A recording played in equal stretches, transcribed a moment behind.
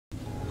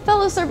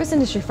Fellow service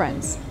industry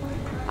friends,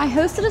 I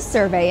hosted a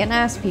survey and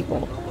asked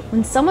people,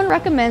 when someone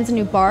recommends a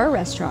new bar or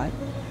restaurant,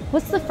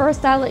 what's the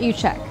first outlet you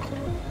check?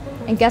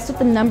 And guess what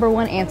the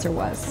 #1 answer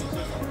was?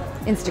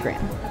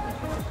 Instagram.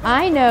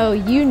 I know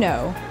you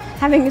know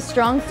having a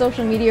strong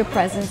social media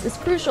presence is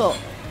crucial,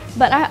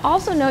 but I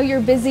also know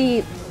you're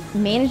busy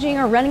managing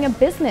or running a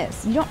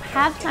business. You don't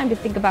have time to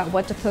think about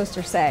what to post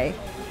or say.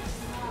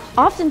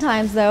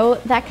 Oftentimes though,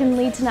 that can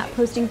lead to not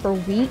posting for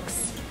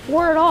weeks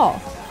or at all.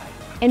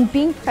 And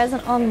being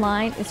present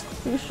online is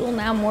crucial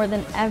now more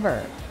than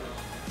ever.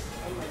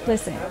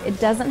 Listen, it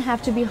doesn't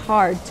have to be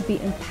hard to be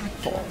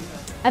impactful.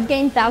 I've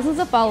gained thousands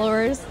of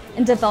followers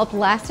and developed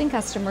lasting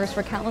customers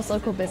for countless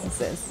local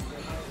businesses.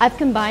 I've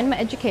combined my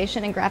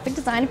education in graphic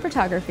design and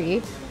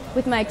photography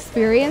with my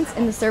experience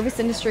in the service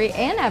industry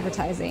and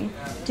advertising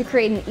to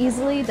create an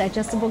easily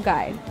digestible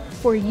guide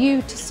for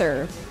you to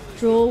serve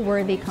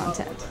drool-worthy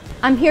content.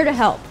 I'm here to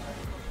help.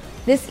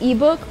 This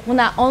ebook will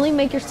not only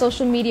make your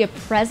social media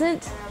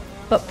present,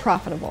 but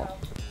profitable.